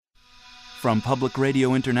From Public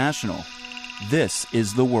Radio International, this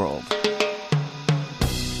is The World,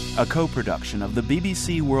 a co-production of the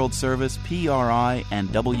BBC World Service, PRI, and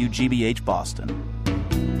WGBH Boston.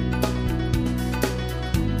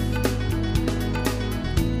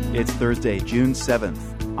 It's Thursday, June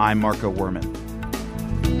 7th. I'm Marco Werman.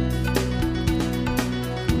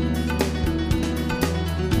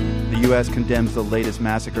 The U.S. condemns the latest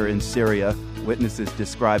massacre in Syria. Witnesses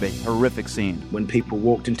describe a horrific scene. When people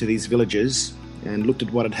walked into these villages and looked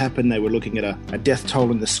at what had happened, they were looking at a death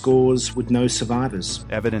toll in the scores with no survivors.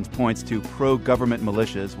 Evidence points to pro-government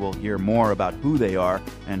militias. We'll hear more about who they are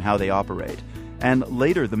and how they operate. And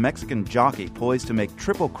later, the Mexican jockey poised to make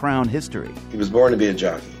Triple Crown history. He was born to be a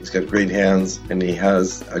jockey. He's got great hands, and he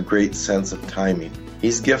has a great sense of timing.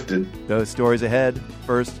 He's gifted. Those stories ahead.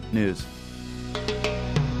 First, news.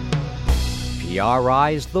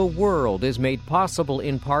 PRI's The World is made possible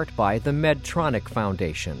in part by the Medtronic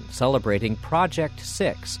Foundation, celebrating Project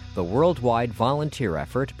 6, the worldwide volunteer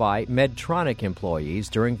effort by Medtronic employees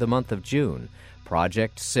during the month of June.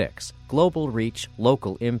 Project 6, global reach,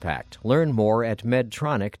 local impact. Learn more at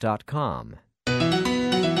medtronic.com.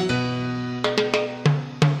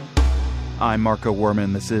 I'm Marco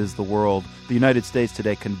Werman. This is The World. The United States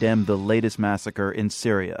today condemned the latest massacre in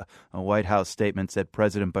Syria. A White House statement said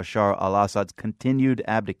President Bashar al-Assad's continued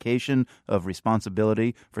abdication of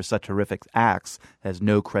responsibility for such horrific acts has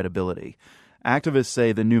no credibility. Activists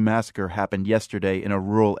say the new massacre happened yesterday in a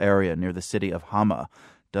rural area near the city of Hama.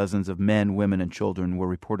 Dozens of men, women, and children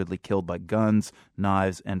were reportedly killed by guns,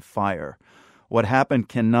 knives, and fire. What happened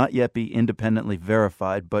cannot yet be independently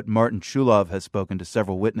verified, but Martin Chulov has spoken to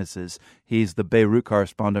several witnesses. He's the Beirut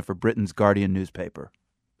correspondent for Britain's Guardian newspaper.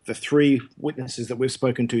 The three witnesses that we've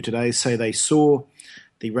spoken to today say they saw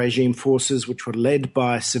the regime forces, which were led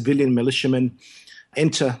by civilian militiamen,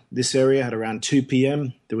 enter this area at around 2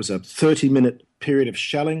 p.m. There was a 30-minute period of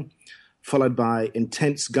shelling, followed by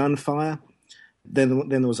intense gunfire. Then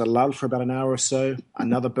there was a lull for about an hour or so,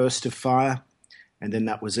 another burst of fire, and then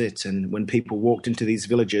that was it. And when people walked into these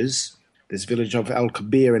villages, this village of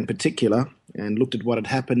Al-Kabir in particular, and looked at what had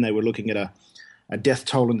happened, they were looking at a death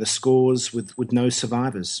toll in the scores with no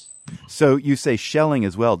survivors. So you say shelling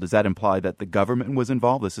as well. Does that imply that the government was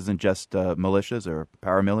involved? This isn't just militias or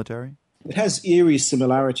paramilitary? It has eerie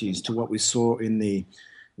similarities to what we saw in the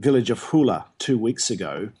village of Hula 2 weeks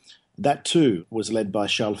ago. That too was led by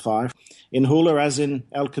shell fire. In Hula, as in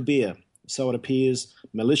Al-Kabir, so it appears,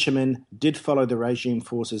 militiamen did follow the regime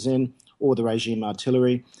forces in, or the regime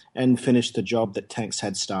artillery, and finished the job that tanks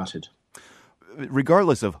had started.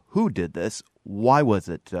 Regardless of who did this, why was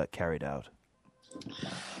it carried out?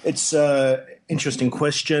 It's an interesting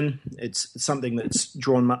question. It's something that's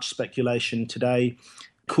drawn much speculation today.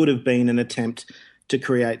 Could have been an attempt to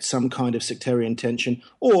create some kind of sectarian tension,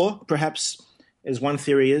 or perhaps, as one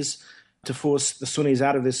theory is, to force the Sunnis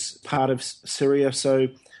out of this part of Syria so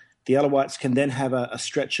the Alawites can then have a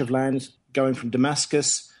stretch of land going from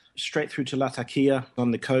Damascus straight through to Latakia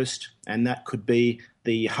on the coast, and that could be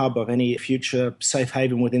the hub of any future safe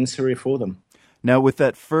haven within Syria for them. Now, with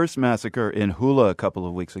that first massacre in Hula a couple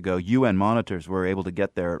of weeks ago, UN monitors were able to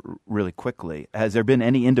get there really quickly. Has there been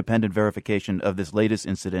any independent verification of this latest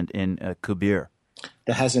incident in Kabir?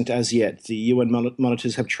 There hasn't as yet. The UN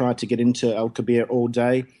monitors have tried to get into Al-Kabir all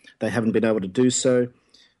day. They haven't been able to do so.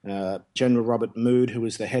 General Robert Mood, who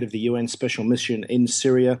was the head of the UN Special Mission in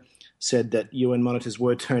Syria, said that UN monitors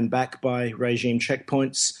were turned back by regime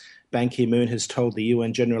checkpoints. Ban Ki-moon has told the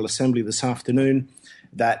UN General Assembly this afternoon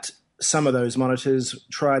that some of those monitors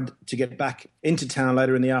tried to get back into town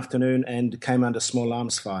later in the afternoon and came under small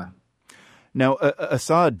arms fire. Now,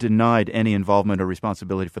 Assad denied any involvement or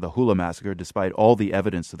responsibility for the Hula massacre, despite all the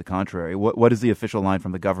evidence to the contrary. What is the official line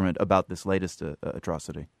from the government about this latest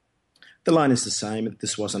atrocity? The line is the same.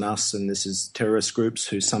 This wasn't us, and this is terrorist groups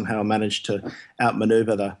who somehow managed to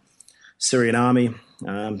outmaneuver the Syrian army,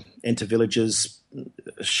 enter villages,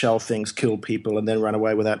 shell things, kill people, and then run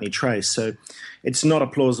away without any trace. So it's not a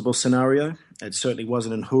plausible scenario. It certainly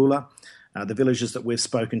wasn't in Hula. The villagers that we've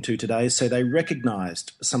spoken to today say they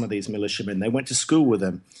recognized some of these militiamen. They went to school with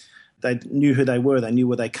them. They knew who they were. They knew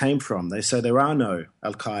where they came from. They say there are no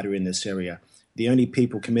Al-Qaeda in this area. The only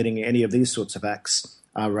people committing any of these sorts of acts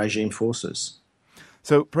are regime forces.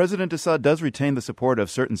 So President Assad does retain the support of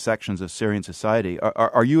certain sections of Syrian society.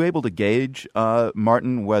 Are you able to gauge,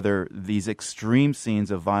 Martin, whether these extreme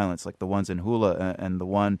scenes of violence, like the ones in Hula and the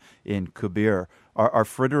one in Kabir, are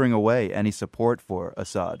frittering away any support for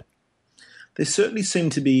Assad? They certainly seem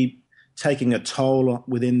to be taking a toll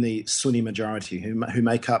within the Sunni majority, who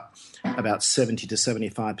make up about 70 to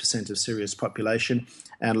 75% of Syria's population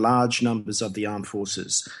and large numbers of the armed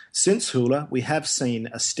forces. Since Hula, we have seen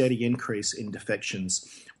a steady increase in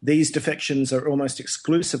defections. These defections are almost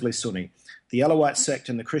exclusively Sunni. The Alawite sect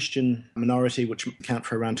and the Christian minority, which account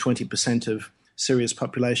for around 20% of Syria's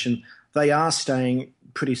population, they are staying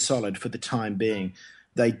pretty solid for the time being.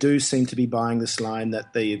 They do seem to be buying this line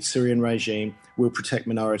that the Syrian regime will protect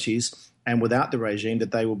minorities, and without the regime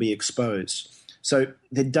that they will be exposed. So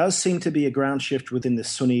there does seem to be a ground shift within the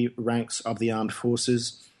Sunni ranks of the armed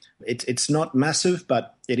forces. It's not massive,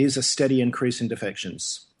 but it is a steady increase in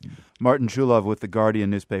defections. Martin Chulov with The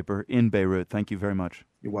Guardian newspaper in Beirut. Thank you very much.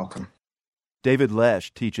 You're welcome. David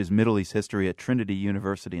Lesh teaches Middle East history at Trinity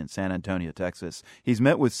University in San Antonio, Texas. He's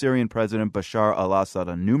met with Syrian President Bashar al-Assad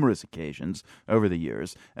on numerous occasions over the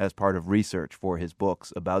years as part of research for his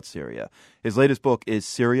books about Syria. His latest book is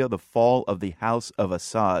Syria, the Fall of the House of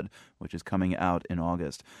Assad, which is coming out in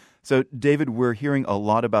August. So, David, we're hearing a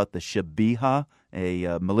lot about the Shabiha,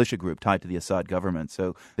 a militia group tied to the Assad government.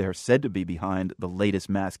 So they're said to be behind the latest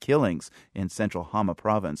mass killings in central Hama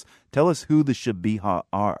province. Tell us who the Shabiha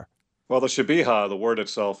are. Well, the Shabiha, the word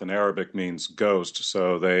itself in Arabic means ghost.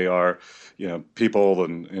 So they are, people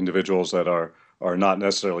and individuals that are not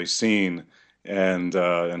necessarily seen and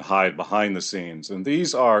hide behind the scenes. And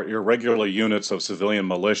these are irregular units of civilian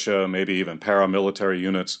militia, maybe even paramilitary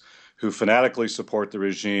units, who fanatically support the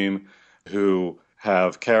regime, who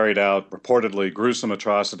have carried out reportedly gruesome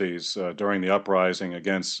atrocities during the uprising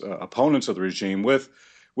against opponents of the regime, with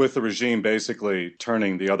the regime basically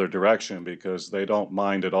turning the other direction because they don't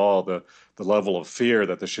mind at all the level of fear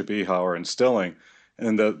that the Shabiha are instilling.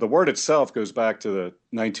 And the word itself goes back to the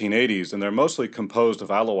 1980s, and they're mostly composed of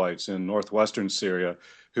Alawites in northwestern Syria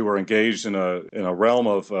who were engaged in a realm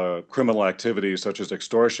of criminal activities such as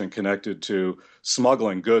extortion connected to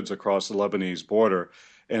smuggling goods across the Lebanese border.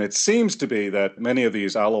 And it seems to be that many of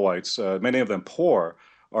these Alawites, many of them poor,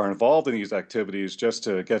 are involved in these activities just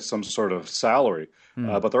to get some sort of salary.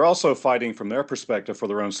 But they're also fighting from their perspective for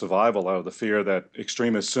their own survival out of the fear that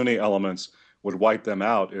extremist Sunni elements would wipe them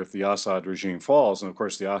out if the Assad regime falls. And of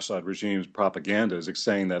course, the Assad regime's propaganda is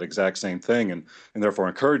saying that exact same thing and therefore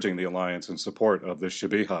encouraging the alliance in support of the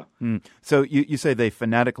Shabiha. So you say they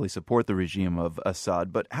fanatically support the regime of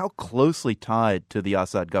Assad, but how closely tied to the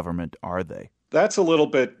Assad government are they? That's a little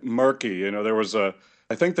bit murky.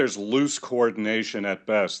 I think there's loose coordination at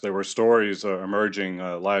best. There were stories emerging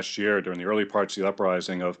last year during the early parts of the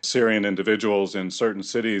uprising of Syrian individuals in certain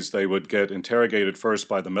cities. They would get interrogated first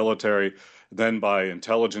by the military, then by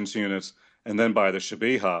intelligence units, and then by the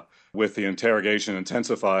Shabiha, with the interrogation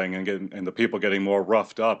intensifying and the people getting more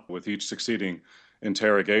roughed up with each succeeding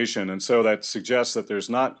interrogation. And so that suggests that there's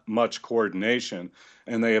not much coordination,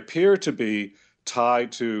 and they appear to be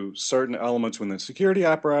tied to certain elements within the security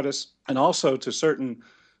apparatus and also to certain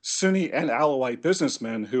Sunni and Alawite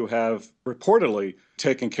businessmen who have reportedly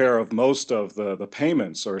taken care of most of the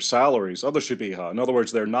payments or salaries of the Shabiha. In other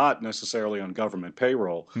words, they're not necessarily on government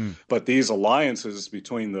payroll, but these alliances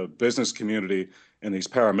between the business community and these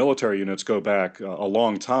paramilitary units go back a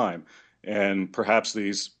long time. And perhaps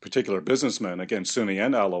these particular businessmen, again, Sunni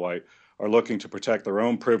and Alawite, are looking to protect their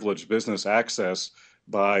own privileged business access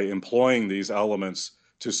by employing these elements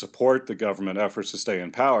to support the government efforts to stay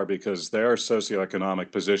in power because their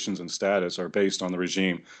socioeconomic positions and status are based on the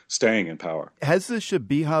regime staying in power. Has the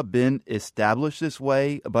Shabiha been established this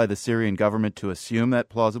way by the Syrian government to assume that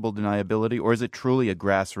plausible deniability, or is it truly a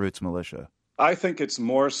grassroots militia? I think it's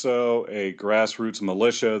more so a grassroots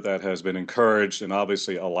militia that has been encouraged and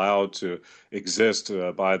obviously allowed to exist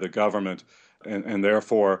by the government, and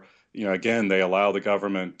therefore, again, they allow the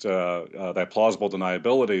government that plausible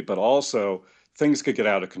deniability, but also things could get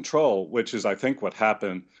out of control, which is, I think, what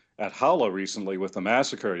happened at Hala recently with the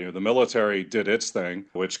massacre. The military did its thing,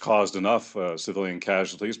 which caused enough civilian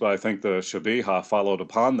casualties, but I think the Shabiha followed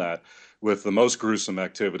upon that with the most gruesome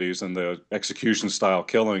activities and the execution-style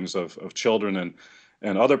killings of children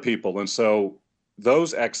and other people. And so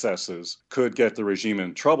those excesses could get the regime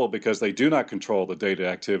in trouble because they do not control the daily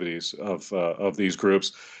activities of these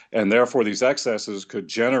groups. And therefore, these excesses could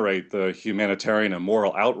generate the humanitarian and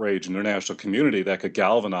moral outrage in the international community that could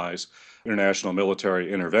galvanize international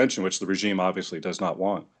military intervention, which the regime obviously does not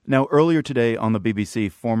want. Now, earlier today on the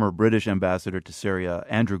BBC, former British ambassador to Syria,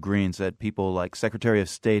 Andrew Green, said people like Secretary of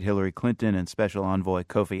State Hillary Clinton and Special Envoy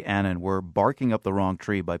Kofi Annan were barking up the wrong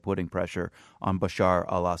tree by putting pressure on Bashar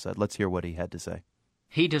al-Assad. Let's hear what he had to say.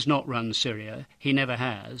 He does not run Syria. He never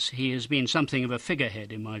has. He has been something of a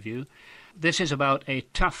figurehead, in my view. This is about a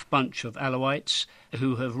tough bunch of Alawites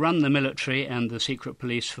who have run the military and the secret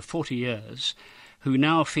police for 40 years, who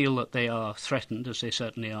now feel that they are threatened, as they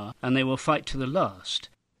certainly are, and they will fight to the last.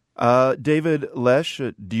 David Lesh,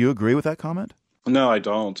 do you agree with that comment? No, I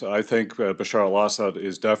don't. I think Bashar al-Assad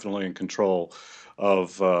is definitely in control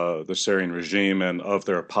of the Syrian regime and of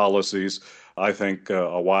their policies. I think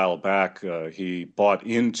a while back he bought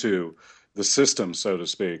into the system, so to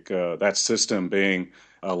speak, that system being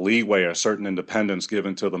a leeway, a certain independence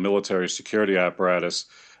given to the military security apparatus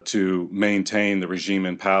to maintain the regime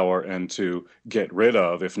in power and to get rid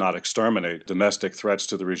of, if not exterminate, domestic threats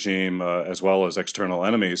to the regime as well as external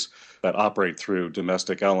enemies that operate through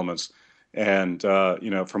domestic elements. And,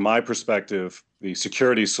 from my perspective, the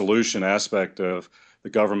security solution aspect of the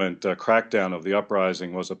government crackdown of the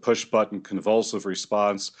uprising was a push-button convulsive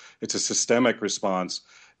response. It's a systemic response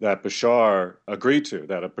that Bashar agreed to,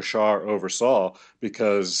 that Bashar oversaw,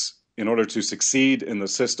 because in order to succeed in the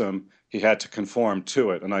system, he had to conform to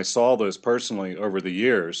it. And I saw this personally over the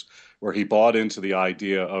years, where he bought into the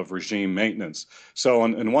idea of regime maintenance. So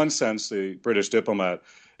in one sense, the British diplomat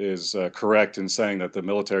is correct in saying that the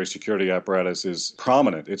military security apparatus is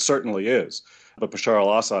prominent. It certainly is. But Bashar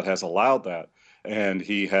al-Assad has allowed that, and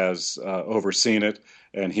he has overseen it,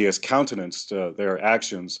 and he has countenanced their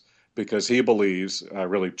actions because he believes, I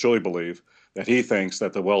really truly believe, that he thinks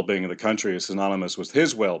that the well-being of the country is synonymous with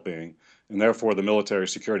his well-being, and therefore the military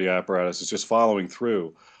security apparatus is just following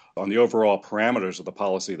through on the overall parameters of the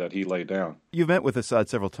policy that he laid down. You've met with Assad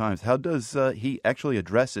several times. How does he actually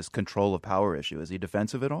address this control of power issue? Is he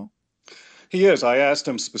defensive at all? He is. I asked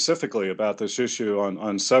him specifically about this issue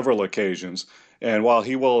on several occasions, and while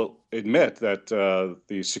he will admit that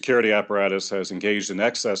the security apparatus has engaged in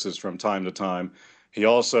excesses from time to time, he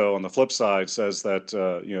also, on the flip side, says that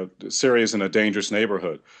Syria is in a dangerous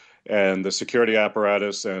neighborhood, and the security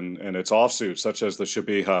apparatus and its offshoots, such as the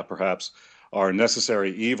Shabiha, perhaps, are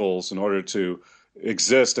necessary evils in order to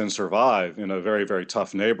exist and survive in a very, very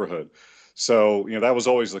tough neighborhood. So, that was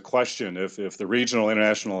always the question. If the regional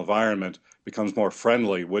international environment becomes more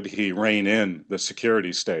friendly, would he rein in the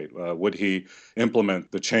security state? Would he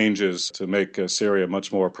implement the changes to make Syria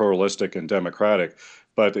much more pluralistic and democratic?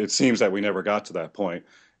 But it seems that we never got to that point.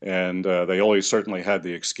 And they always certainly had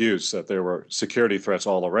the excuse that there were security threats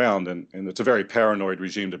all around. And it's a very paranoid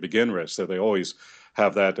regime to begin with, so they always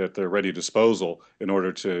have that at their ready disposal in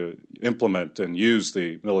order to implement and use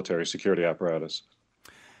the military security apparatus.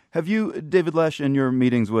 Have you, David Lesh, in your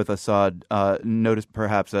meetings with Assad, noticed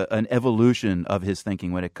perhaps an evolution of his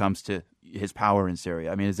thinking when it comes to his power in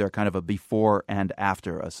Syria? I mean, is there kind of a before and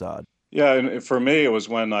after Assad? Yeah, and for me, it was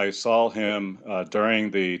when I saw him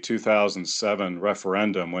during the 2007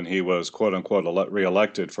 referendum when he was, quote unquote,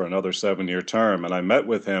 reelected for another 7-year term. And I met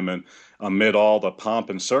with him, and amid all the pomp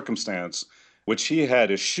and circumstance, which he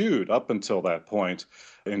had eschewed up until that point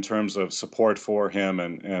in terms of support for him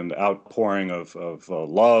and outpouring of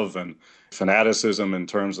love and fanaticism in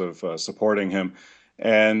terms of supporting him.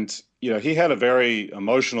 And, he had a very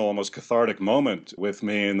emotional, almost cathartic moment with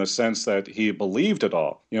me in the sense that he believed it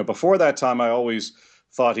all. Before that time, I always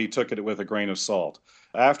thought he took it with a grain of salt.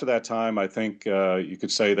 After that time, I think you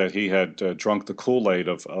could say that he had drunk the Kool-Aid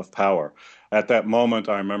of power. At that moment,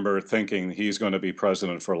 I remember thinking he's going to be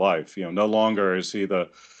president for life. No longer is he the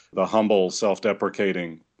humble,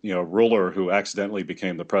 self-deprecating ruler who accidentally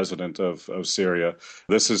became the president of Syria.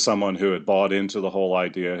 This is someone who had bought into the whole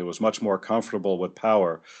idea, who was much more comfortable with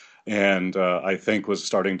power, and I think was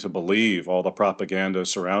starting to believe all the propaganda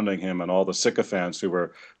surrounding him and all the sycophants who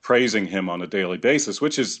were praising him on a daily basis,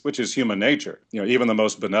 which is human nature. Even the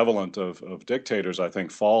most benevolent of dictators, I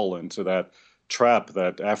think, fall into that trap,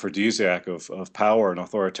 that aphrodisiac of power and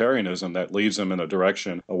authoritarianism that leads them in a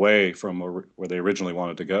direction away from where they originally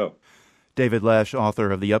wanted to go. David Lesh,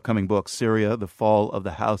 author of the upcoming book, Syria, The Fall of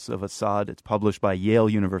the House of Assad. It's published by Yale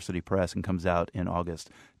University Press and comes out in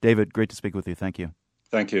August. David, great to speak with you. Thank you.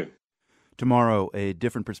 Thank you. Tomorrow, a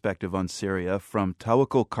different perspective on Syria from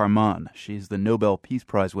Tawakkol Karman. She's the Nobel Peace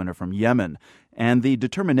Prize winner from Yemen, and the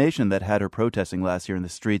determination that had her protesting last year in the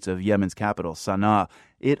streets of Yemen's capital, Sana'a.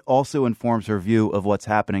 It also informs her view of what's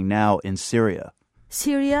happening now in Syria.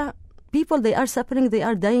 Syria, people, they are suffering, they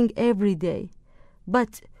are dying every day.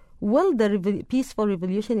 But will the peaceful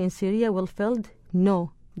revolution in Syria will fail?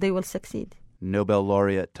 No, they will succeed. Nobel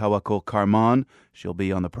laureate Tawakkol Karman. She'll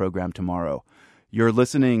be on the program tomorrow. You're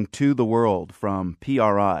listening to The World from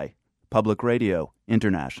PRI, Public Radio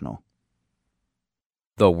International.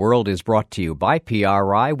 The World is brought to you by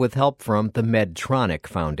PRI with help from the Medtronic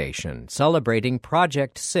Foundation, celebrating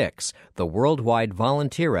Project 6, the worldwide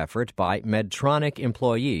volunteer effort by Medtronic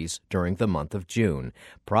employees during the month of June.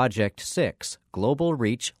 Project 6, Global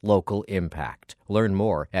Reach, Local Impact. Learn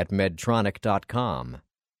more at medtronic.com.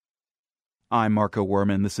 I'm Marco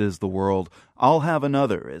Werman. This is The World. I'll Have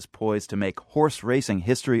Another is poised to make horse racing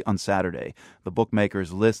history on Saturday. The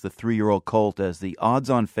bookmakers list the 3-year-old colt as the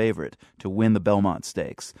odds-on favorite to win the Belmont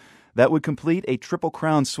Stakes. That would complete a Triple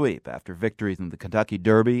Crown sweep after victories in the Kentucky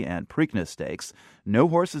Derby and Preakness Stakes. No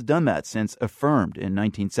horse has done that since Affirmed in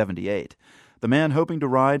 1978. The man hoping to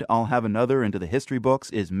ride I'll Have Another into the history books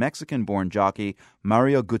is Mexican-born jockey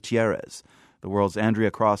Mario Gutierrez. The World's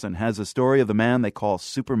Andrea Crossan has a story of the man they call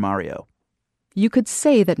Super Mario. You could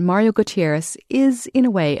say that Mario Gutierrez is, in a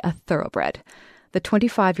way, a thoroughbred. The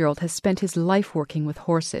 25-year-old has spent his life working with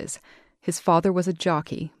horses. His father was a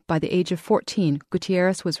jockey. By the age of 14,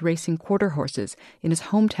 Gutierrez was racing quarter horses in his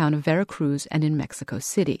hometown of Veracruz and in Mexico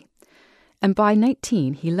City. And by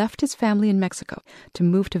 19, he left his family in Mexico to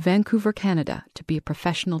move to Vancouver, Canada, to be a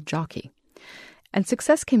professional jockey. And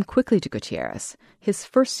success came quickly to Gutierrez. His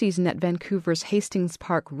first season at Vancouver's Hastings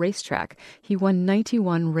Park racetrack, he won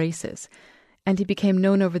 91 races. And he became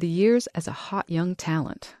known over the years as a hot young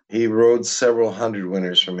talent. He rode several hundred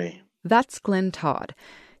winners for me. That's Glenn Todd.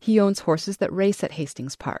 He owns horses that race at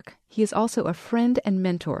Hastings Park. He is also a friend and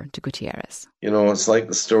mentor to Gutierrez. You know, it's like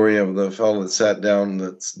the story of the fellow that sat down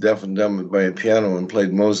that's deaf and dumb by a piano and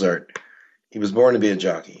played Mozart. He was born to be a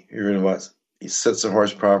jockey. He really was. He sits the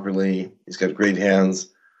horse properly. He's got great hands.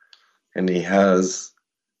 And he has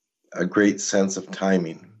a great sense of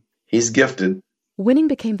timing. He's gifted. Winning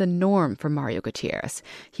became the norm for Mario Gutierrez.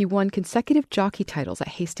 He won consecutive jockey titles at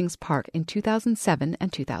Hastings Park in 2007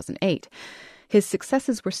 and 2008. His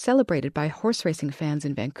successes were celebrated by horse racing fans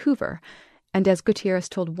in Vancouver, and as Gutierrez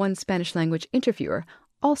told one Spanish-language interviewer,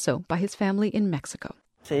 also by his family in Mexico.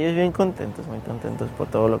 Yeah,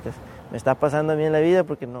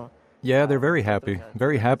 they're very happy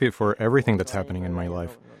for everything that's happening in my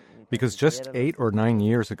life. Because just 8 or 9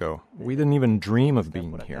 years ago, we didn't even dream of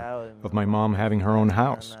being here, of my mom having her own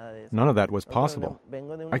house. None of that was possible.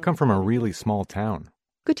 I come from a really small town.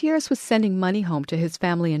 Gutierrez was sending money home to his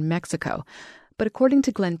family in Mexico, but according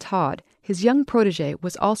to Glenn Todd, his young protege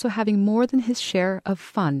was also having more than his share of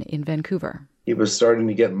fun in Vancouver. He was starting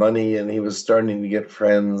to get money and he was starting to get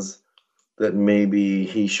friends that maybe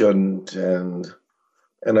he shouldn't. And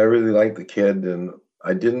I really liked the kid, and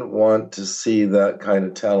I didn't want to see that kind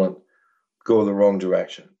of talent go the wrong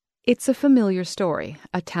direction. It's a familiar story,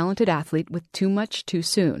 a talented athlete with too much too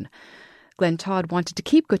soon. Glenn Todd wanted to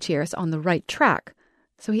keep Gutierrez on the right track,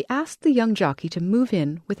 so he asked the young jockey to move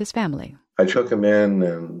in with his family. I took him in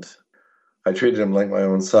and I treated him like my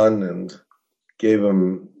own son and gave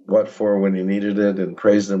him what for when he needed it and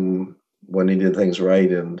praised him when he did things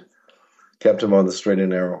right and kept him on the straight and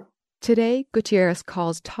narrow. Today, Gutierrez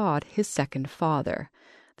calls Todd his second father.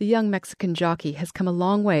 The young Mexican jockey has come a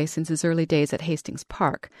long way since his early days at Hastings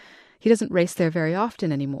Park. He doesn't race there very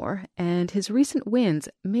often anymore, and his recent wins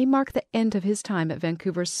may mark the end of his time at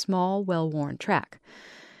Vancouver's small, well-worn track.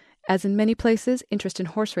 As in many places, interest in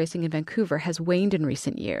horse racing in Vancouver has waned in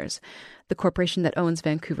recent years. The corporation that owns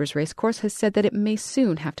Vancouver's racecourse has said that it may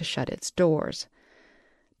soon have to shut its doors.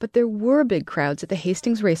 But there were big crowds at the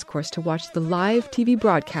Hastings Racecourse to watch the live TV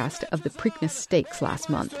broadcast of the Preakness Stakes last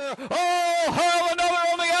month. I'll have another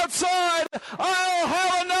on the outside. I'll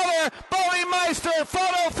have another. Bowie Meister,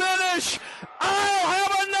 photo finish. I'll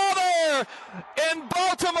have another in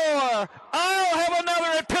Baltimore. I'll have another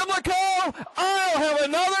at Pimlico. I'll have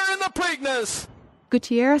another in the Preakness.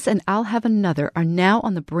 Gutierrez and I'll Have Another are now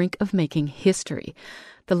on the brink of making history.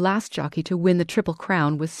 The last jockey to win the Triple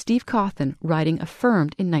Crown was Steve Cawthon, riding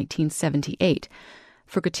Affirmed in 1978.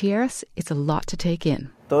 For Gutierrez, it's a lot to take in.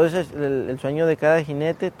 That's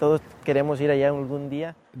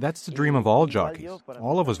the dream of all jockeys.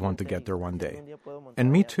 All of us want to get there one day.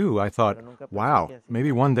 And me too, I thought, wow,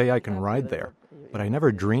 maybe one day I can ride there. But I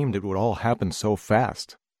never dreamed it would all happen so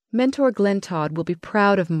fast. Mentor Glenn Todd will be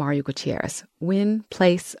proud of Mario Gutierrez, win,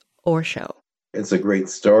 place, or show. It's a great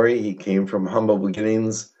story. He came from humble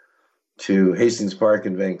beginnings to Hastings Park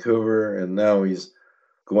in Vancouver, and now he's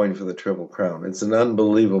going for the Triple Crown. It's an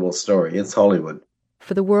unbelievable story. It's Hollywood.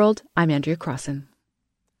 For The World, I'm Andrea Crossan.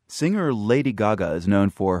 Singer Lady Gaga is known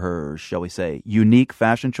for her, shall we say, unique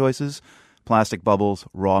fashion choices. Plastic bubbles,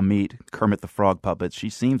 raw meat, Kermit the Frog puppets. She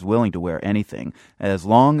seems willing to wear anything, as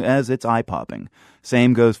long as it's eye-popping.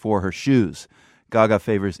 Same goes for her shoes. Gaga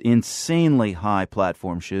favors insanely high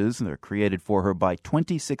platform shoes. They're created for her by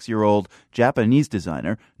 26-year-old Japanese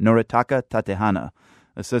designer Noritaka Tatehana.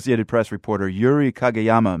 Associated Press reporter Yuri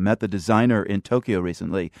Kageyama met the designer in Tokyo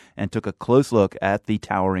recently and took a close look at the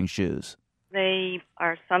towering shoes. They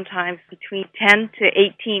are sometimes between 10 to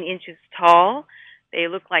 18 inches tall. They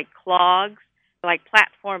look like clogs, like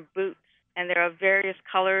platform boots, and there are various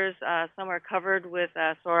colors. Some are covered with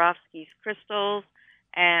Swarovski's crystals,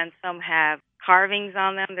 and some have carvings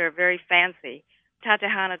on them. They're very fancy.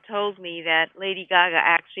 Tatehana told me that Lady Gaga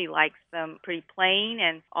actually likes them pretty plain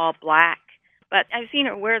and all black. But I've seen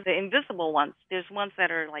her wear the invisible ones. There's ones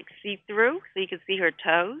that are like see-through, so you can see her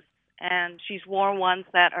toes. And she's worn ones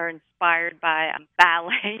that are inspired by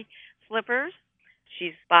ballet slippers.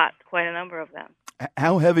 She's bought quite a number of them.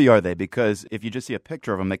 How heavy are they? Because if you just see a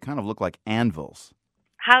picture of them, they kind of look like anvils.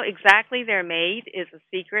 How exactly they're made is a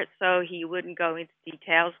secret, so he wouldn't go into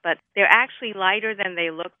details. But they're actually lighter than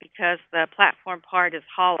they look because the platform part is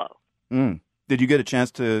hollow. Did you get a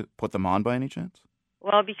chance to put them on by any chance?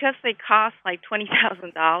 Well, because they cost like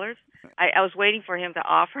 $20,000, I was waiting for him to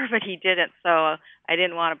offer, but he didn't, so I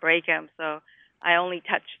didn't want to break him. So I only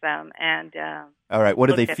touched them. And all right,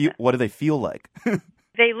 what do they feel? What do they feel like?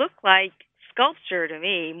 They look like sculpture to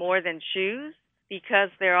me more than shoes, because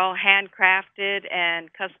they're all handcrafted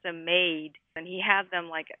and custom made. And he had them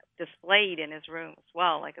like displayed in his room as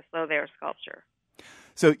well, like as though they were sculpture.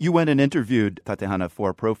 So you went and interviewed Tatehana for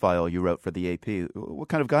a profile you wrote for the AP. What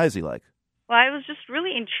kind of guy is he like? Well, I was just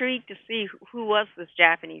really intrigued to see who was this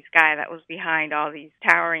Japanese guy that was behind all these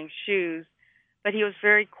towering shoes. But he was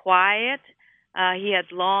very quiet. He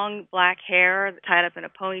had long black hair tied up in a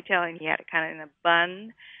ponytail, and he had it kind of in a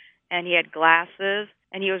bun. And he had glasses.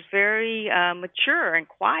 And he was very mature and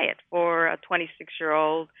quiet for a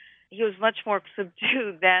 26-year-old. He was much more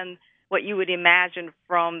subdued than what you would imagine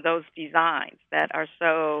from those designs that are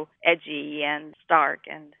so edgy and stark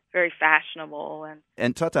and very fashionable.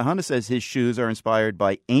 And Tatehana says his shoes are inspired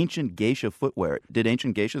by ancient geisha footwear. Did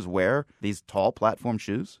ancient geishas wear these tall platform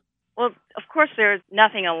shoes? Well, of course, there's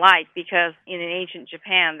nothing alike, because in an ancient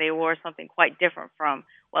Japan, they wore something quite different from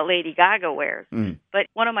what Lady Gaga wears. But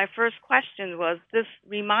one of my first questions was, this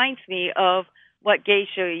reminds me of what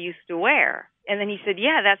geisha used to wear. And then he said,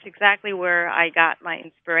 yeah, that's exactly where I got my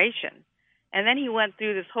inspiration. And then he went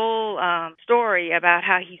through this whole story about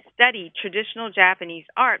how he studied traditional Japanese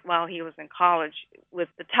art while he was in college with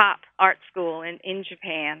the top art school in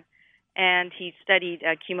Japan. And he studied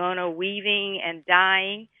kimono weaving and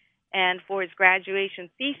dyeing. And for his graduation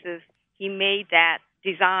thesis, he made that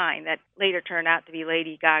design that later turned out to be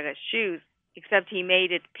Lady Gaga's shoes, except he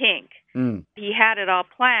made it pink. He had it all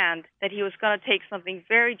planned that he was going to take something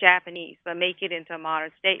very Japanese but make it into a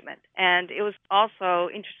modern statement. And it was also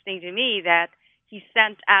interesting to me that he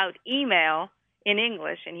sent out email in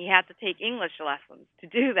English, and he had to take English lessons to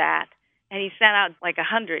do that. And he sent out like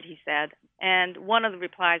 100, he said. And one of the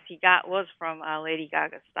replies he got was from Lady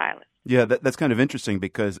Gaga's stylist. Yeah, that's kind of interesting,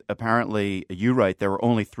 because apparently, you write, there were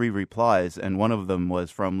only 3 replies, and one of them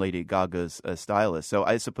was from Lady Gaga's stylist. So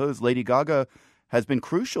I suppose Lady Gaga has been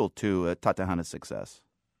crucial to Tatehana's success.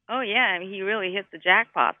 Oh, yeah. I mean, he really hit the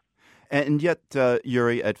jackpot. And yet,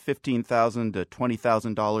 Yuri, at $15,000 to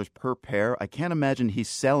 $20,000 per pair, I can't imagine he's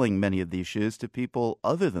selling many of these shoes to people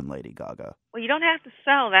other than Lady Gaga. Well, you don't have to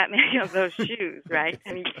sell that many of those shoes, right?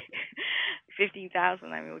 I mean, $15,000,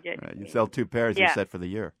 I mean, we'll get... Right, you sell 2 pairs, you're set for the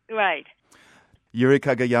year. Right. Yuri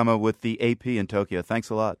Kageyama with the AP in Tokyo. Thanks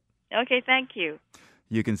a lot. Okay, thank you.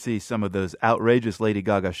 You can see some of those outrageous Lady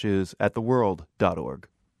Gaga shoes at theworld.org.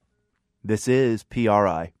 This is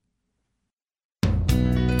PRI.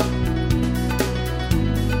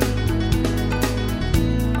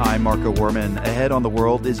 I'm Marco Werman. Ahead on The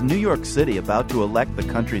World, is New York City about to elect the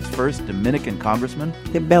country's first Dominican congressman?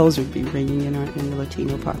 The bells would be ringing in the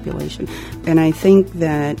Latino population. And I think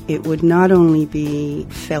that it would not only be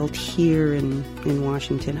felt here in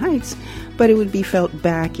Washington Heights, but it would be felt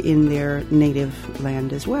back in their native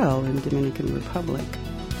land as well, in Dominican Republic.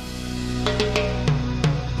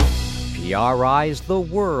 PRI's The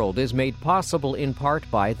World is made possible in part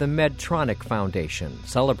by the Medtronic Foundation,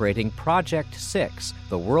 celebrating Project 6,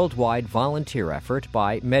 the worldwide volunteer effort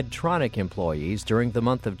by Medtronic employees during the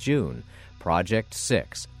month of June. Project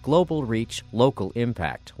 6, global reach, local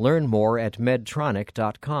impact. Learn more at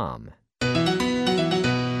medtronic.com.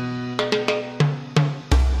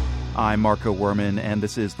 I'm Marco Werman, and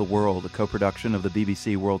this is The World, a co-production of the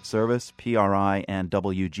BBC World Service, PRI, and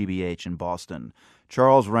WGBH in Boston.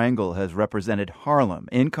 Charles Rangel has represented Harlem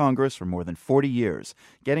in Congress for more than 40 years.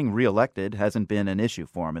 Getting reelected hasn't been an issue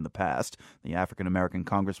for him in the past. The African-American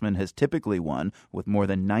congressman has typically won with more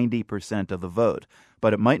than 90% of the vote.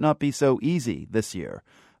 But it might not be so easy this year.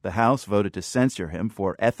 The House voted to censure him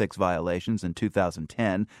for ethics violations in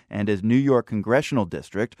 2010, and his New York congressional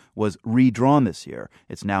district was redrawn this year.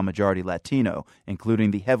 It's now majority Latino,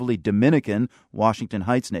 including the heavily Dominican Washington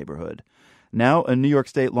Heights neighborhood. Now, a New York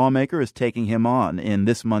State lawmaker is taking him on in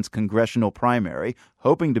this month's congressional primary,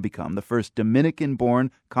 hoping to become the first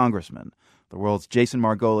Dominican-born congressman. The World's Jason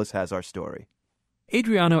Margolis has our story.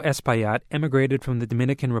 Adriano Espaillat emigrated from the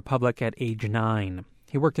Dominican Republic at age 9.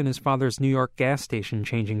 He worked in his father's New York gas station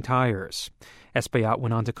changing tires. Espaillat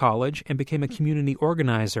went on to college and became a community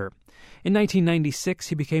organizer. In 1996,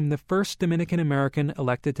 he became the first Dominican-American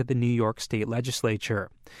elected to the New York State Legislature.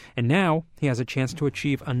 And now he has a chance to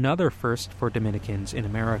achieve another first for Dominicans in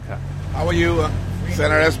America. How are you?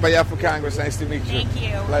 Senator Espaillat for Congress. Nice to meet you. Thank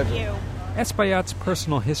you. Pleasure. Thank you. Espaillat's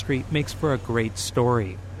personal history makes for a great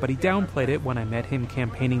story, but he downplayed it when I met him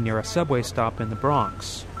campaigning near a subway stop in the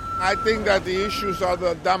Bronx. I think that the issues are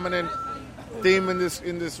the dominant theme in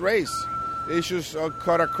this race. Issues are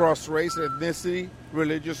cut across race, ethnicity,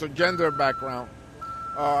 religious or gender background.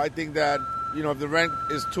 I think that, if the rent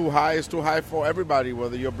is too high, it's too high for everybody,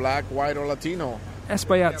 whether you're black, white, or Latino.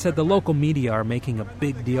 Espaillat said the local media are making a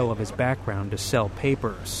big deal of his background to sell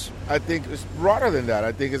papers. I think it's broader than that.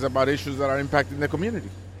 I think it's about issues that are impacting the community.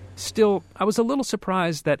 Still, I was a little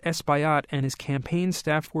surprised that Espaillat and his campaign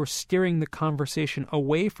staff were steering the conversation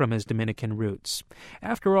away from his Dominican roots.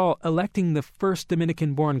 After all, electing the first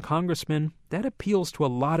Dominican-born congressman, that appeals to a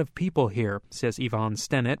lot of people here, says Yvonne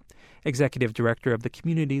Stennett, executive director of the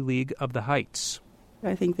Community League of the Heights.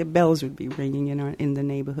 I think the bells would be ringing in the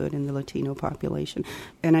neighborhood, in the Latino population.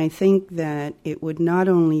 And I think that it would not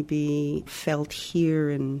only be felt here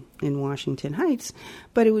in Washington Heights,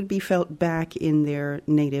 but it would be felt back in their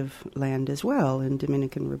native land as well, in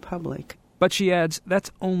Dominican Republic. But she adds that's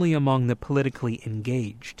only among the politically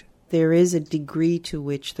engaged. There is a degree to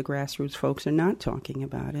which the grassroots folks are not talking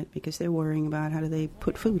about it because they're worrying about how do they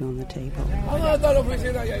put food on the table.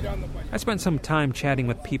 I spent some time chatting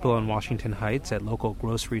with people in Washington Heights at local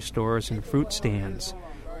grocery stores and fruit stands.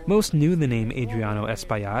 Most knew the name Adriano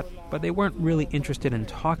Espaillat, but they weren't really interested in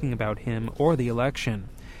talking about him or the election.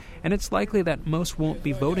 And it's likely that most won't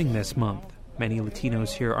be voting this month. Many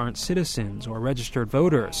Latinos here aren't citizens or registered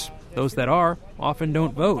voters. Those that are often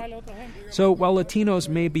don't vote. So while Latinos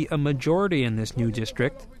may be a majority in this new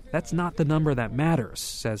district, that's not the number that matters,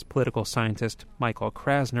 says political scientist Michael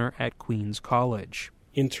Krasner at Queens College.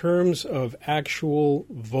 In terms of actual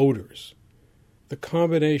voters, the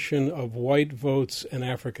combination of white votes and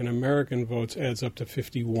African-American votes adds up to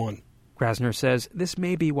 51. Krasner says this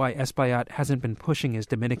may be why Espaillat hasn't been pushing his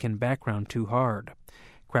Dominican background too hard.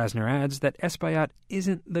 Krasner adds that Espaillat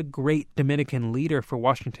isn't the great Dominican leader for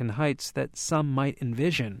Washington Heights that some might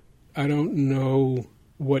envision. I don't know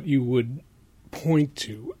what you would point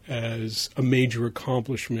to as a major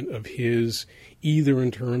accomplishment of his, either in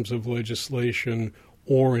terms of legislation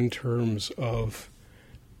or in terms of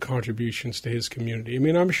contributions to his community. I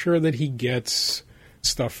mean, I'm sure that he gets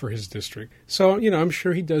stuff for his district. So, I'm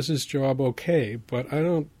sure he does his job okay, but I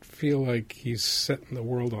don't feel like he's setting the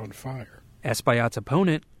world on fire. Espaillat's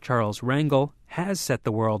opponent, Charles Rangel, has set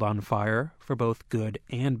the world on fire for both good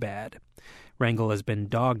and bad. Rangel has been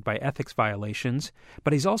dogged by ethics violations,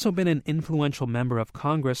 but he's also been an influential member of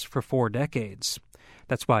Congress for 4 decades.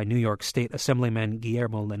 That's why New York State Assemblyman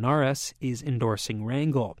Guillermo Linares is endorsing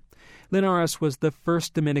Rangel. Linares was the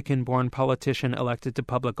first Dominican-born politician elected to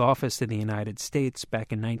public office in the United States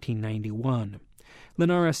back in 1991.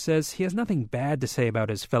 Linares says he has nothing bad to say about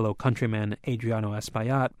his fellow countryman Adriano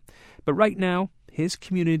Espaillat, but right now his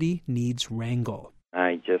community needs Rangel.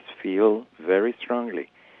 I just feel very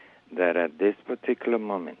strongly that at this particular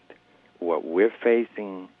moment, what we're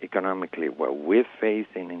facing economically, what we're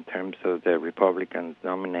facing in terms of the Republicans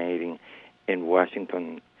nominating in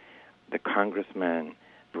Washington, the congressman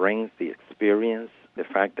brings the experience, the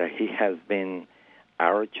fact that he has been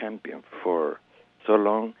our champion for so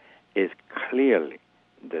long is clearly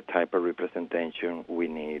the type of representation we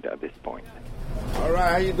need at this point. All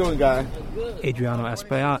right, how you doing, guy? Adriano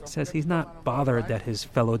Espaillat says he's not bothered that his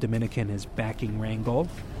fellow Dominican is backing Rangel.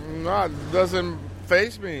 No, it doesn't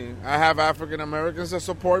faze me. I have African Americans that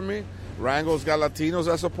support me. Rangel's got Latinos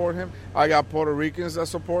that support him. I got Puerto Ricans that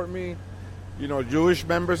support me. Jewish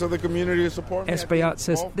members of the community that support me. Espaillat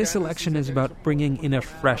says this election is about bringing in a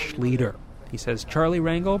fresh leader. He says Charlie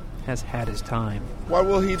Rangel has had his time. What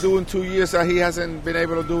will he do in 2 years that he hasn't been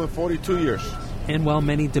able to do in 42 years? And while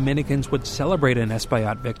many Dominicans would celebrate an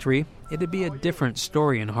Espaillat victory, it'd be a different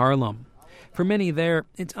story in Harlem. For many there,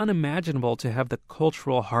 it's unimaginable to have the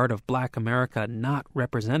cultural heart of Black America not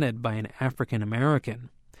represented by an African American.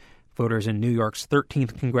 Voters in New York's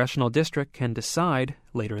 13th congressional district can decide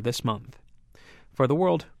later this month. For The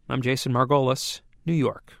World, I'm Jason Margolis, New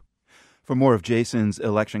York. For more of Jason's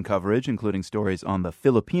election coverage, including stories on the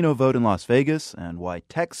Filipino vote in Las Vegas and why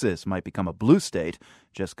Texas might become a blue state,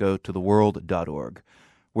 just go to theworld.org.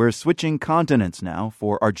 We're switching continents now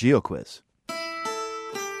for our GeoQuiz.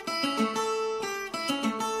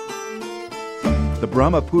 The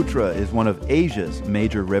Brahmaputra is one of Asia's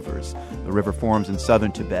major rivers. The river forms in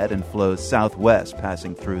southern Tibet and flows southwest,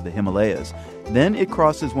 passing through the Himalayas. Then it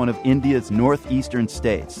crosses one of India's northeastern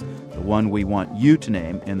states, the one we want you to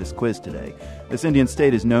name in this quiz today. This Indian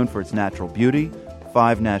state is known for its natural beauty,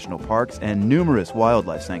 5 national parks, and numerous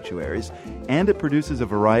wildlife sanctuaries, and it produces a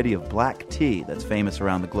variety of black tea that's famous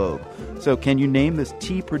around the globe. So can you name this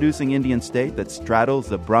tea-producing Indian state that straddles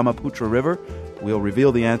the Brahmaputra River? We'll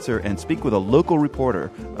reveal the answer and speak with a local reporter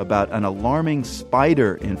about an alarming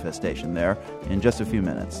spider infestation there in just a few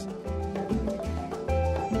minutes.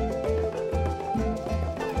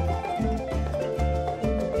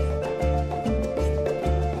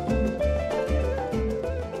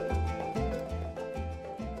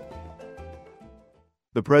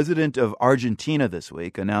 The president of Argentina this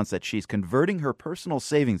week announced that she's converting her personal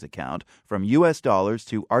savings account from U.S. dollars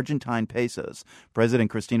to Argentine pesos.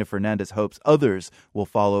 President Cristina Fernandez hopes others will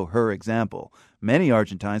follow her example. Many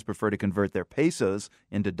Argentines prefer to convert their pesos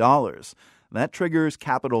into dollars. That triggers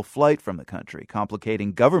capital flight from the country,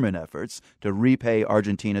 complicating government efforts to repay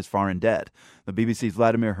Argentina's foreign debt. The BBC's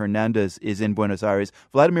Vladimir Hernandez is in Buenos Aires.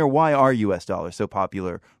 Vladimir, why are U.S. dollars so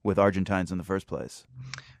popular with Argentines in the first place?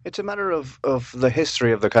 It's a matter of the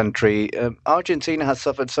history of the country. Argentina has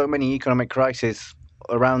suffered so many economic crises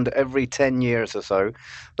around every 10 years or so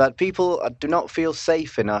that people do not feel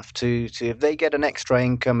safe enough to if they get an extra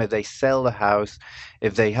income, if they sell the house,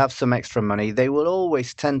 if they have some extra money, they will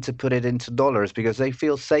always tend to put it into dollars because they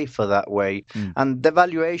feel safer that way. And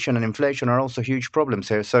devaluation and inflation are also huge problems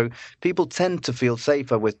here. So people tend to feel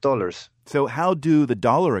safer with dollars. So how do the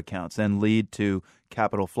dollar accounts then lead to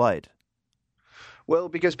capital flight? Well,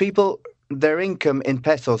 because their income in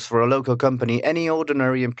pesos for a local company, any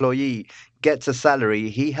ordinary employee gets a salary,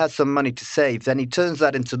 he has some money to save, then he turns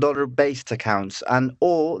that into dollar-based accounts.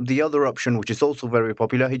 Or the other option, which is also very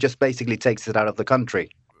popular, he just basically takes it out of the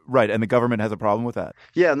country. Right, and the government has a problem with that.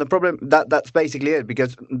 Yeah, and the problem, that's basically it,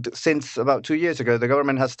 because since about 2 years ago, the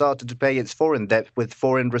government has started to pay its foreign debt with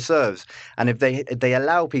foreign reserves. And if they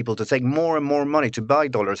allow people to take more and more money to buy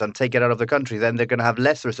dollars and take it out of the country, then they're going to have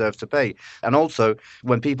less reserves to pay. And also,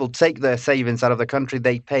 when people take their savings out of the country,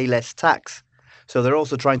 they pay less tax. So they're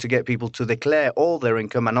also trying to get people to declare all their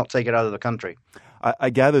income and not take it out of the country.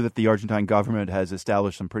 I gather that the Argentine government has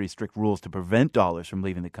established some pretty strict rules to prevent dollars from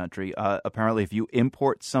leaving the country. Apparently, if you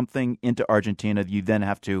import something into Argentina, you then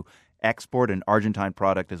have to export an Argentine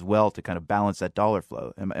product as well to kind of balance that dollar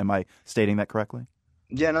flow. Am I stating that correctly?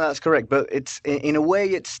 Yeah, no, that's correct. But it's in a way,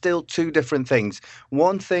 it's still two different things.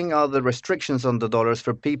 One thing are the restrictions on the dollars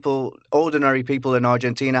for people, ordinary people in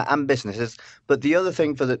Argentina and businesses. But the other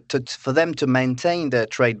thing for them to maintain their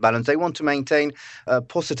trade balance, they want to maintain a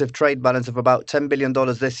positive trade balance of about $10 billion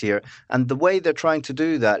this year. And the way they're trying to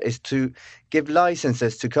do that is to give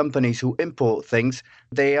licenses to companies who import things.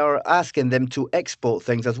 They are asking them to export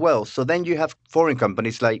things as well. So then you have foreign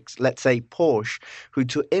companies like, let's say, Porsche, who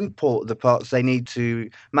to import the parts they need to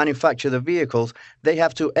manufacture the vehicles, they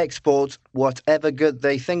have to export whatever good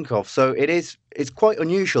they think of. So it's quite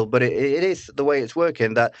unusual, but it is the way it's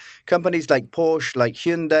working, that companies like Porsche, like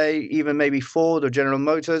Hyundai, even maybe Ford or General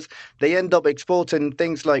Motors, they end up exporting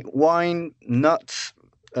things like wine, nuts,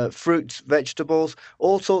 fruits, vegetables,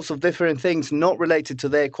 all sorts of different things not related to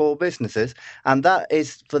their core businesses. And that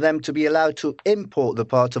is for them to be allowed to import the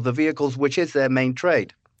parts of the vehicles, which is their main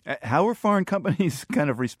trade. How are foreign companies kind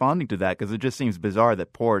of responding to that? Because it just seems bizarre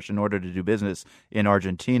that Porsche, in order to do business in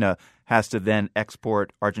Argentina, has to then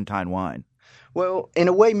export Argentine wine. Well, in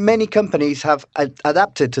a way, many companies have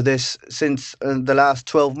adapted to this since the last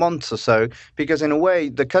 12 months or so, because in a way,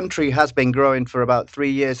 the country has been growing for about 3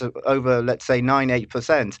 years over, let's say,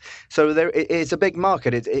 9-8%. So it's a big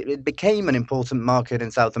market. It became an important market in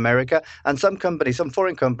South America, and some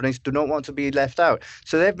foreign companies do not want to be left out.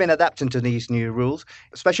 So they've been adapting to these new rules,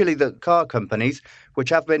 especially the car companies, which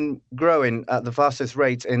have been growing at the fastest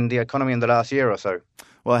rate in the economy in the last year or so.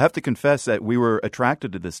 Well, I have to confess that we were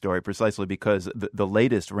attracted to this story precisely because the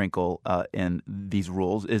latest wrinkle in these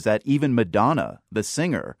rules is that even Madonna, the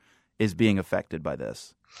singer, is being affected by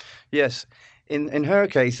this. Yes. In her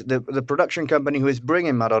case, the production company who is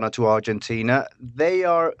bringing Madonna to Argentina, they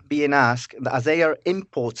are being asked, as they are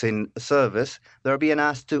importing a service, they're being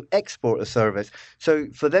asked to export a service. So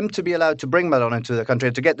for them to be allowed to bring Madonna to the country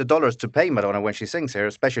and to get the dollars to pay Madonna when she sings here,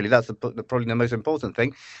 especially, that's probably the most important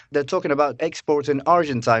thing, they're talking about exporting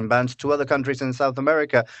Argentine bands to other countries in South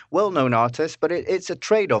America, well-known artists, but it's a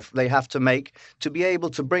trade-off they have to make to be able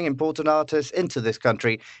to bring important artists into this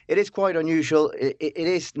country. It is quite unusual. It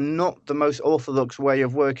is not the most orthodox way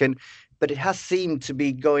of working, but it has seemed to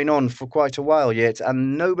be going on for quite a while yet,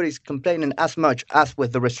 and nobody's complaining as much as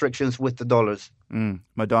with the restrictions with the dollars.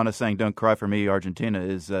 Madonna saying, "Don't cry for me, Argentina."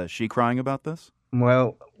 Is she crying about this?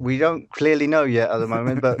 Well, we don't clearly know yet at the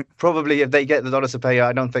moment, but probably if they get the dollars to pay her,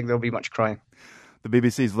 I don't think there'll be much crying. The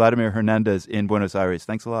BBC's Vladimir Hernandez in Buenos Aires.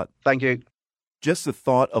 Thanks a lot. Thank you. Just the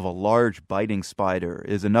thought of a large biting spider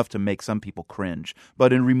is enough to make some people cringe.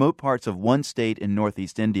 But in remote parts of one state in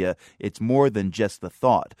northeast India, it's more than just the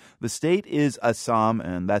thought. The state is Assam,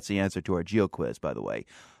 and that's the answer to our geo quiz, by the way.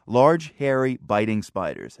 Large, hairy, biting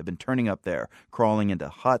spiders have been turning up there, crawling into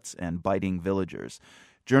huts and biting villagers.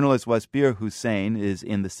 Journalist Wasbir Hussain is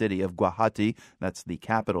in the city of Guwahati. That's the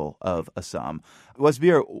capital of Assam.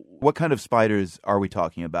 Wasbir, what kind of spiders are we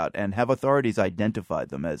talking about, and have authorities identified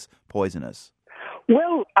them as poisonous?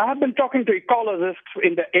 Well, I have been talking to ecologists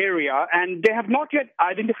in the area, and they have not yet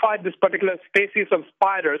identified this particular species of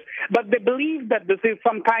spiders, but they believe that this is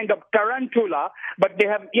some kind of tarantula, but they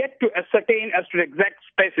have yet to ascertain as to the exact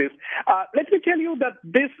species. Let me tell you that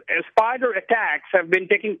these spider attacks have been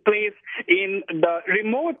taking place in the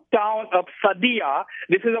remote town of Sadia.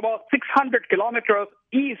 This is about 600 kilometers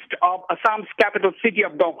east of Assam's capital city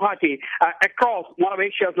of Guwahati, across one of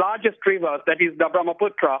Asia's largest rivers, that is the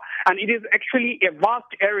Brahmaputra. And it is actually a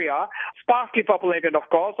vast area, sparsely populated, of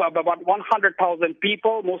course, of about 100,000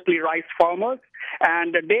 people, mostly rice farmers.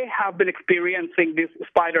 And they have been experiencing this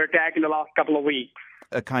spider attack in the last couple of weeks.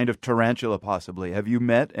 A kind of tarantula, possibly. Have you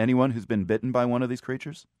met anyone who's been bitten by one of these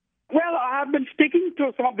creatures? Well, I have been speaking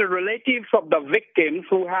to some of the relatives of the victims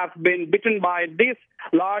who have been bitten by these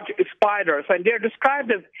large spiders, and they're described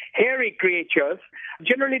as hairy creatures.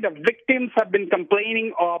 Generally, the victims have been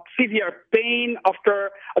complaining of severe pain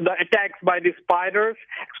after the attacks by the spiders,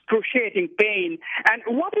 excruciating pain. And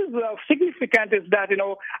what is significant is that,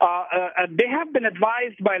 they have been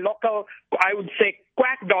advised by local, I would say,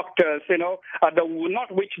 quack doctors,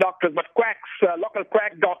 not witch doctors, but quacks, local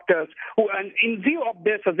quack doctors, who, and in view of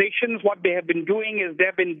their suggestions, what they have been doing is they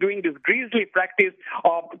have been doing this grisly practice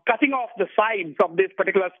of cutting off the sides of this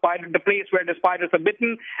particular spider, the place where the spiders are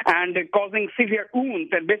bitten, and causing severe wounds.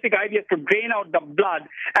 And basic idea is to drain out the blood.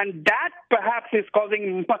 And that perhaps is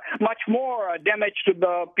causing much more damage to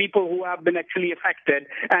the people who have been actually affected.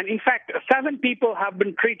 And in fact, 7 people have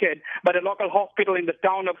been treated by the local hospital in the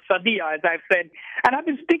town of Sadia, as I've said. And I've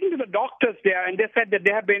been speaking to the doctors there, and they said that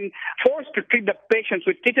they have been forced to treat the patients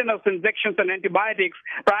with tetanus injections and antibiotics,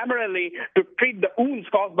 primarily to treat the wounds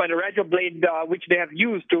caused by the razor blade, which they have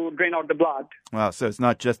used to drain out the blood. Wow, so it's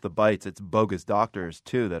not just the bites, it's bogus doctors,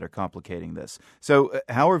 too, that are complicating this. So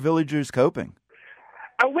how are villagers coping?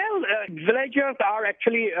 Villagers are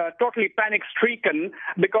actually totally panic-stricken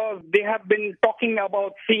because they have been talking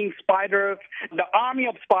about seeing spiders, the army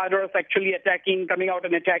of spiders actually coming out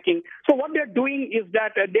and attacking. So what they're doing is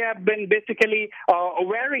that they have been basically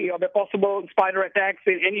wary of the possible spider attacks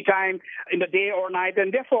in any time in the day or night,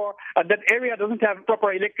 and therefore that area doesn't have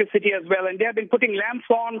proper electricity as well, and they have been putting lamps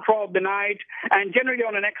on throughout the night and generally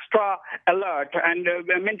on an extra alert and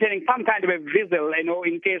maintaining some kind of a vigil,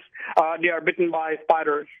 in case they are bitten by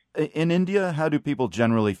spiders. In India, how do people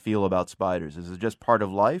generally feel about spiders? Is it just part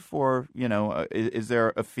of life, or, is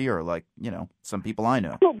there a fear like, some people I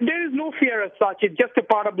know? No, there is no fear as such. It's just a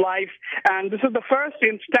part of life. And this is the first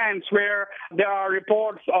instance where there are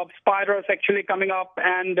reports of spiders actually coming up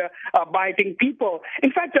and biting people.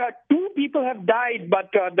 In fact, 2 people have died,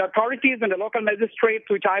 but the authorities and the local magistrates,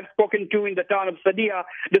 which I've spoken to in the town of Sadia,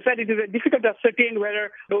 they said it is difficult to ascertain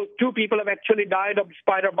whether those 2 people have actually died of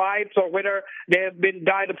spider bites or whether they have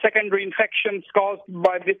died of secondary infections caused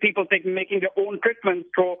by the people making their own treatments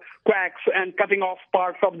through quacks and cutting off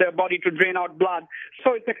parts of their body to drain out blood.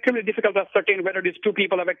 So it's extremely difficult to ascertain whether these 2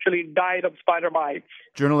 people have actually died of spider bites.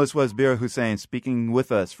 Journalist Wasbir Hussain speaking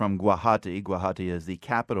with us from Guwahati. Guwahati is the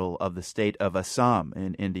capital of the state of Assam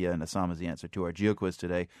in India, and Assam is the answer to our geo quiz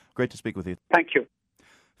today. Great to speak with you. Thank you.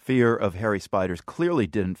 Fear of hairy spiders clearly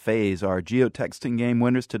didn't faze our geotexting game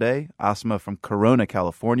winners today. Asma from Corona,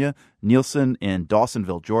 California, Nielsen in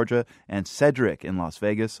Dawsonville, Georgia, and Cedric in Las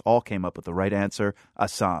Vegas all came up with the right answer,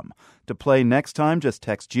 Assam. To play next time, just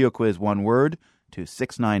text GeoQuiz one word to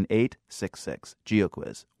 69866.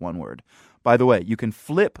 GeoQuiz, one word. By the way, you can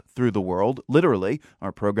flip through the world, literally.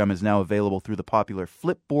 Our program is now available through the popular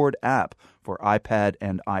Flipboard app for iPad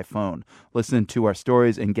and iPhone. Listen to our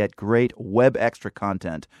stories and get great web extra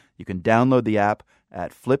content. You can download the app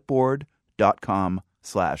at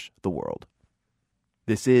flipboard.com/theworld.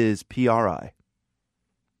 This is PRI.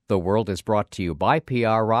 The World is brought to you by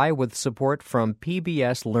PRI with support from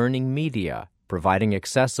PBS Learning Media, providing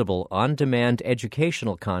accessible, on-demand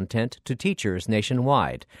educational content to teachers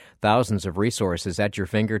nationwide. Thousands of resources at your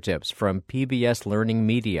fingertips from PBS Learning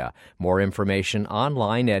Media. More information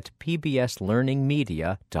online at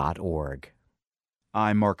pbslearningmedia.org.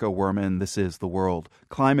 I'm Marco Werman. This is The World.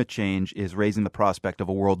 Climate change is raising the prospect of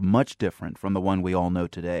a world much different from the one we all know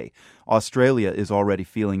today. Australia is already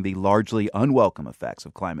feeling the largely unwelcome effects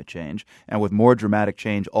of climate change, and with more dramatic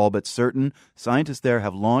change all but certain, scientists there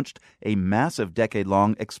have launched a massive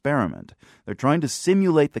decade-long experiment. They're trying to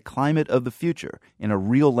simulate the climate of the future in a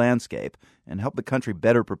real landscape and help the country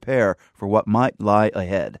better prepare for what might lie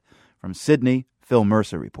ahead. From Sydney, Phil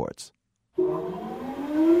Mercer reports.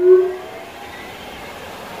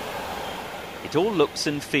 It all looks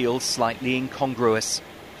and feels slightly incongruous.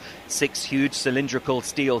 6 huge cylindrical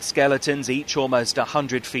steel skeletons, each almost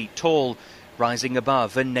 100 feet tall, rising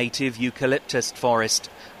above a native eucalyptus forest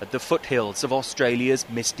at the foothills of Australia's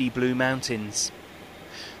misty blue mountains.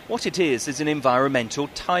 What it is an environmental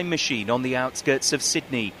time machine on the outskirts of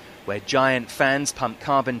Sydney, where giant fans pump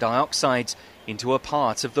carbon dioxide into a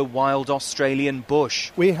part of the wild Australian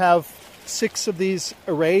bush. We have 6 of these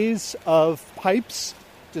arrays of pipes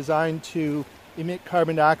designed to emit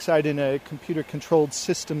carbon dioxide in a computer-controlled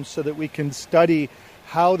system so that we can study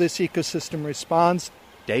how this ecosystem responds.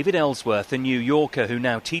 David Ellsworth, a New Yorker who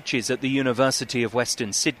now teaches at the University of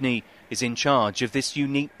Western Sydney, is in charge of this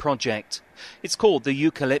unique project. It's called the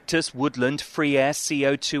Eucalyptus Woodland Free Air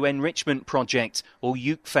CO2 Enrichment Project, or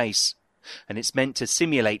EUCFACE, and it's meant to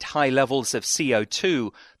simulate high levels of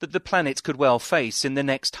CO2 that the planet could well face in the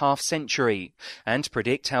next half-century, and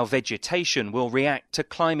predict how vegetation will react to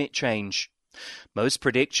climate change. Most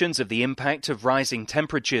predictions of the impact of rising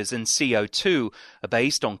temperatures and CO2 are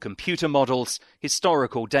based on computer models,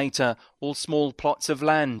 historical data, or small plots of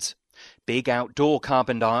land. Big outdoor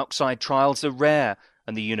carbon dioxide trials are rare,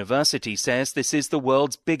 and the university says this is the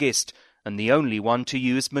world's biggest and the only one to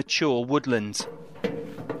use mature woodland.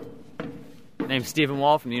 My name's Stephen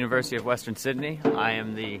Wall from the University of Western Sydney. I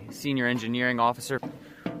am the Senior Engineering Officer.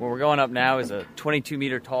 Where we're going up now is a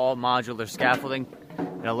 22-meter tall modular scaffolding.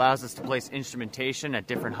 It allows us to place instrumentation at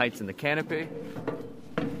different heights in the canopy.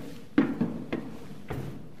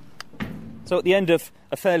 So at the end of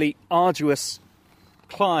a fairly arduous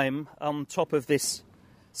climb on top of this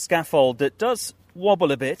scaffold that does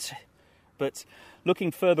wobble a bit, but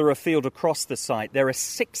looking further afield across the site, there are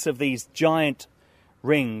 6 of these giant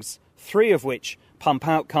rings, 3 of which pump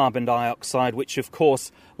out carbon dioxide, which of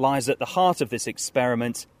course lies at the heart of this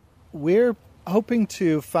experiment. We're hoping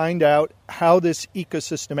to find out how this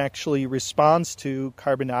ecosystem actually responds to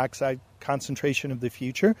carbon dioxide concentration of the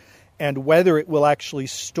future and whether it will actually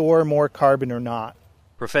store more carbon or not.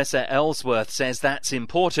 Professor Ellsworth says that's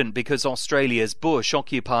important because Australia's bush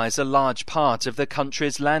occupies a large part of the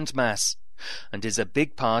country's landmass and is a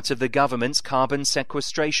big part of the government's carbon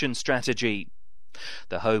sequestration strategy.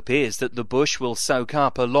 The hope is that the bush will soak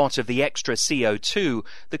up a lot of the extra CO2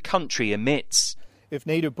 the country emits. If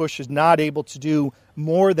native bush is not able to do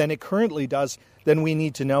more than it currently does, then we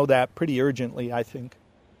need to know that pretty urgently, I think.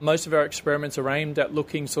 Most of our experiments are aimed at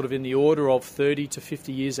looking sort of in the order of 30 to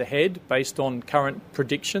 50 years ahead based on current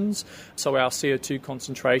predictions. So our CO2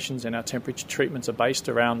 concentrations and our temperature treatments are based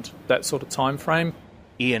around that sort of time frame.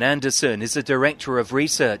 Ian Anderson is a director of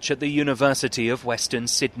research at the University of Western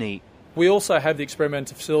Sydney. We also have the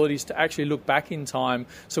experimental facilities to actually look back in time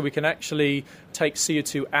so we can actually take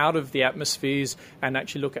CO2 out of the atmospheres and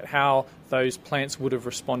actually look at how those plants would have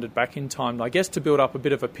responded back in time. I guess to build up a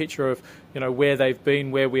bit of a picture of, where they've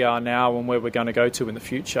been, where we are now and where we're going to go to in the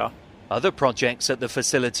future. Other projects at the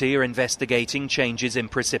facility are investigating changes in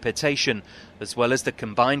precipitation, as well as the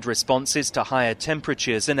combined responses to higher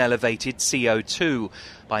temperatures and elevated CO2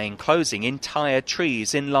 by enclosing entire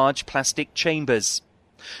trees in large plastic chambers.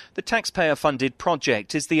 The taxpayer-funded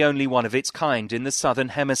project is the only one of its kind in the Southern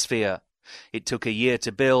Hemisphere. It took a year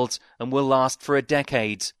to build and will last for a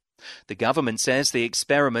decade. The government says the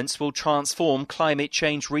experiments will transform climate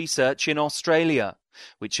change research in Australia,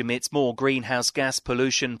 which emits more greenhouse gas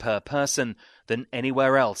pollution per person than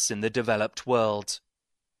anywhere else in the developed world.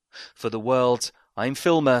 For The World, I'm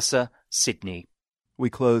Phil Mercer, Sydney.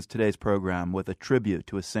 We close today's program with a tribute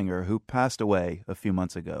to a singer who passed away a few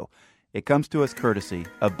months ago. It comes to us courtesy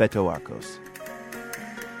of Beto Arcos.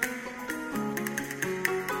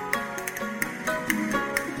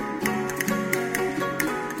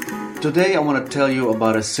 Today I want to tell you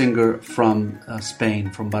about a singer from Spain,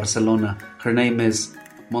 from Barcelona. Her name is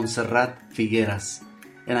Montserrat Figueras.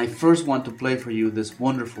 And I first want to play for you this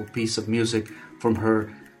wonderful piece of music from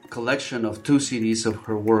her collection of 2 CDs of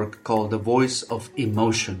her work called The Voice of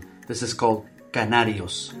Emotion. This is called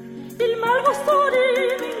Canarios. Il mal gusto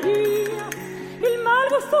di minghia, il mal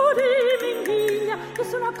gusto di minghia, io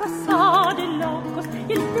sono a casa de locos,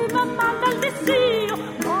 il tema manda al desio,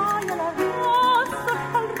 vaya la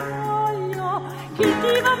rosa al rollo, che il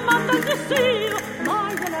tema manda al desio,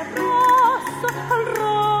 vaya la rosa al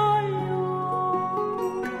rollo.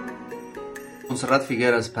 Montserrat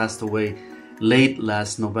Figueras passed away late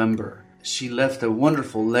last November. She left a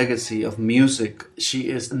wonderful legacy of music. She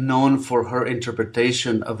is known for her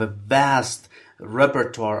interpretation of a vast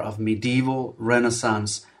repertoire of medieval,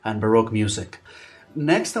 Renaissance, and Baroque music.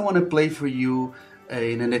 Next, I want to play for you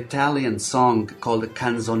in an Italian song called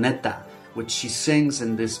Canzonetta, which she sings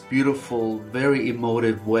in this beautiful, very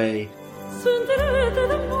emotive way. Sentirete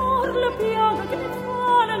d'amor la piaga che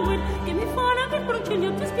mi fa languir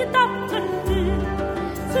broncigno ti spiettate.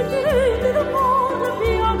 Sentirete d'amor la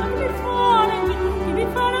piaga che mi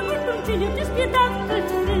fa languir broncigno ti spiettate.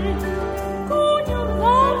 Cugno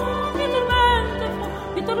l'uomo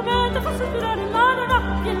mi tormenta fa sospirare ma non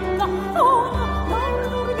ha pietà. Cugno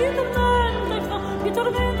l'uomo mi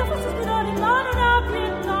tormenta fa sospirare ma non ha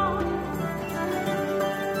pietà.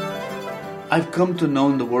 I've come to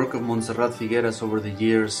know the work of Montserrat Figueras over the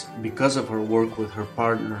years because of her work with her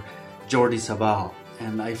partner, Jordi Sabal.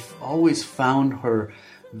 And I've always found her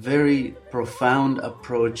very profound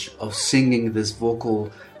approach of singing this vocal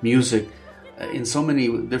music in so many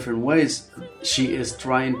different ways. She is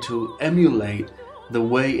trying to emulate the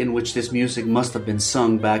way in which this music must have been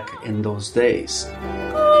sung back in those days.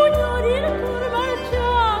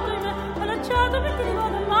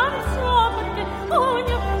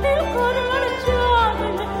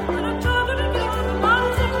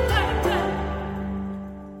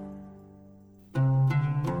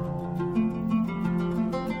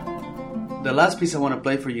 The last piece I want to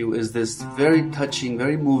play for you is this very touching,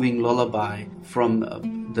 very moving lullaby from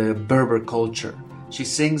the Berber culture. She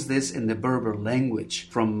sings this in the Berber language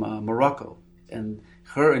from Morocco, and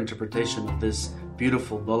her interpretation of this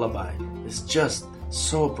beautiful lullaby is just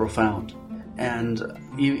so profound. And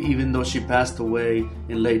even though she passed away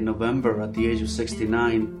in late November at the age of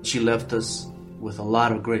 69, she left us with a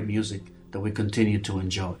lot of great music that we continue to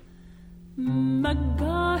enjoy.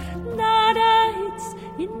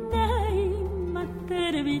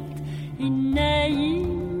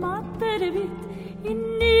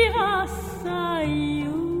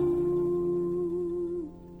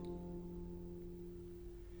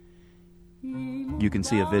 You can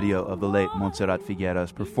see a video of the late Montserrat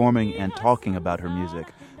Figueras performing and talking about her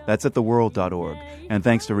music. That's at theworld.org. And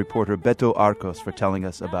thanks to reporter Beto Arcos for telling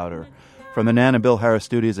us about her. From the Nan and Bill Harris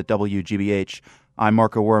studios at WGBH, I'm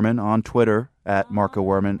Marco Werman on Twitter at Marco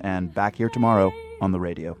Werman, and back here tomorrow on the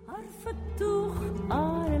radio.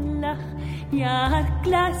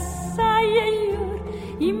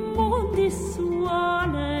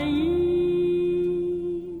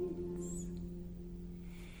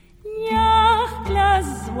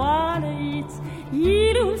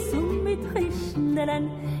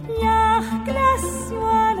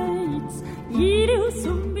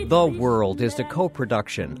 The World is a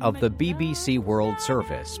co-production of the BBC World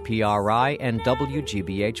Service, PRI, and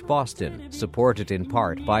WGBH Boston, supported in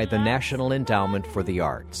part by the National Endowment for the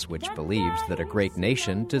Arts, which believes that a great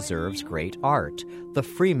nation deserves great art, the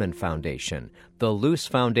Freeman Foundation, the Luce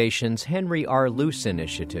Foundation's Henry R. Luce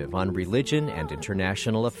Initiative on Religion and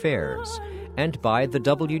International Affairs, and by the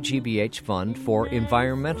WGBH Fund for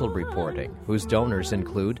Environmental Reporting, whose donors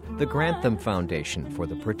include the Grantham Foundation for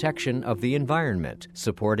the Protection of the Environment,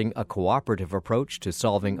 supporting a cooperative approach to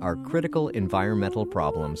solving our critical environmental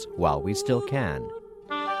problems while we still can.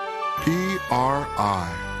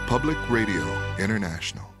 PRI, Public Radio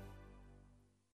International.